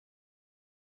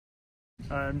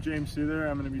I'm James Souther.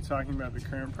 I'm going to be talking about the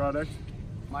current product.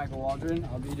 Michael Waldron.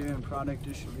 I'll be doing product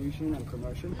distribution and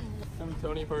promotion. I'm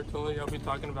Tony Bartoli. I'll be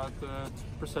talking about the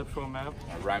perceptual map.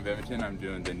 Ryan Bevington. I'm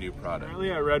doing the new product.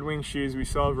 Currently at Red Wing Shoes, we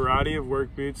sell a variety of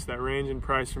work boots that range in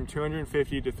price from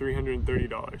 $250 to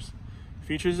 $330.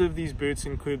 Features of these boots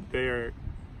include they are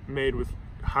made with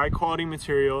high quality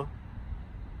material,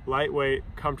 lightweight,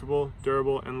 comfortable,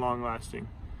 durable, and long lasting.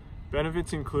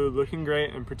 Benefits include looking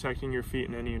great and protecting your feet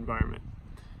in any environment.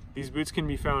 These boots can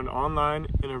be found online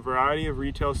in a variety of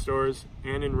retail stores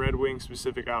and in Red Wing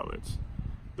specific outlets.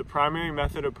 The primary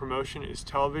method of promotion is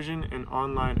television and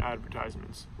online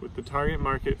advertisements, with the target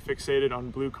market fixated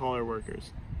on blue-collar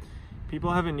workers.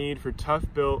 People have a need for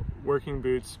tough-built working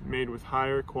boots made with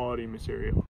higher quality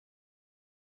material.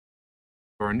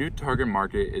 Our new target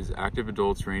market is active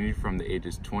adults ranging from the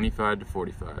ages 25 to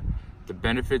 45. The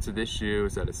benefits of this shoe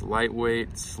is that it's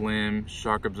lightweight, slim,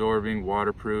 shock absorbing,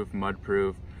 waterproof,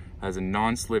 mud-proof, has a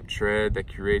non-slip tread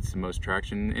that creates the most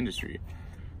traction in the industry.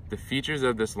 The features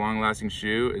of this long-lasting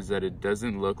shoe is that it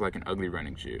doesn't look like an ugly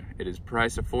running shoe. It is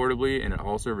priced affordably and it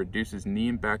also reduces knee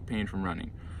and back pain from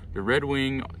running. The Red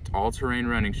Wing all-terrain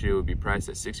running shoe will be priced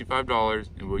at $65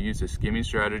 and we'll use a skimming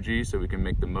strategy so we can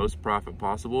make the most profit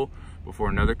possible before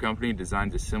another company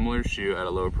designs a similar shoe at a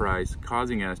lower price,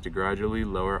 causing us to gradually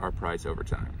lower our price over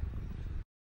time.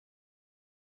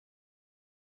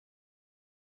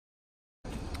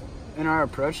 In our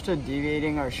approach to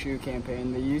deviating our shoe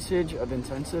campaign, the usage of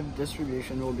intensive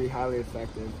distribution will be highly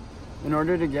effective. In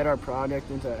order to get our product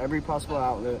into every possible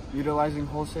outlet, utilizing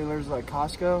wholesalers like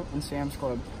Costco and Sam's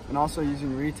Club, and also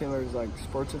using retailers like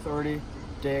Sports Authority,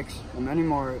 Dick's, and many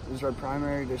more is our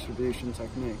primary distribution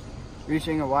technique,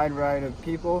 reaching a wide variety of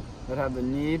people that have the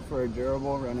need for a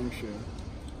durable running shoe.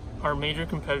 Our major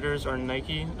competitors are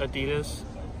Nike, Adidas,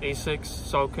 Asics,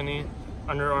 Saucony,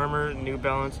 Under Armour, New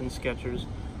Balance, and Skechers.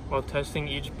 While testing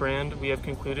each brand, we have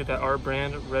concluded that our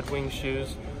brand, Red Wing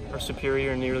Shoes, are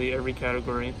superior in nearly every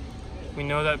category. We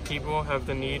know that people have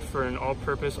the need for an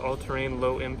all-purpose, all-terrain,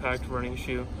 low-impact running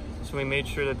shoe, so we made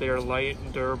sure that they are light,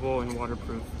 durable, and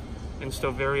waterproof, and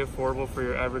still very affordable for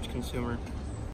your average consumer.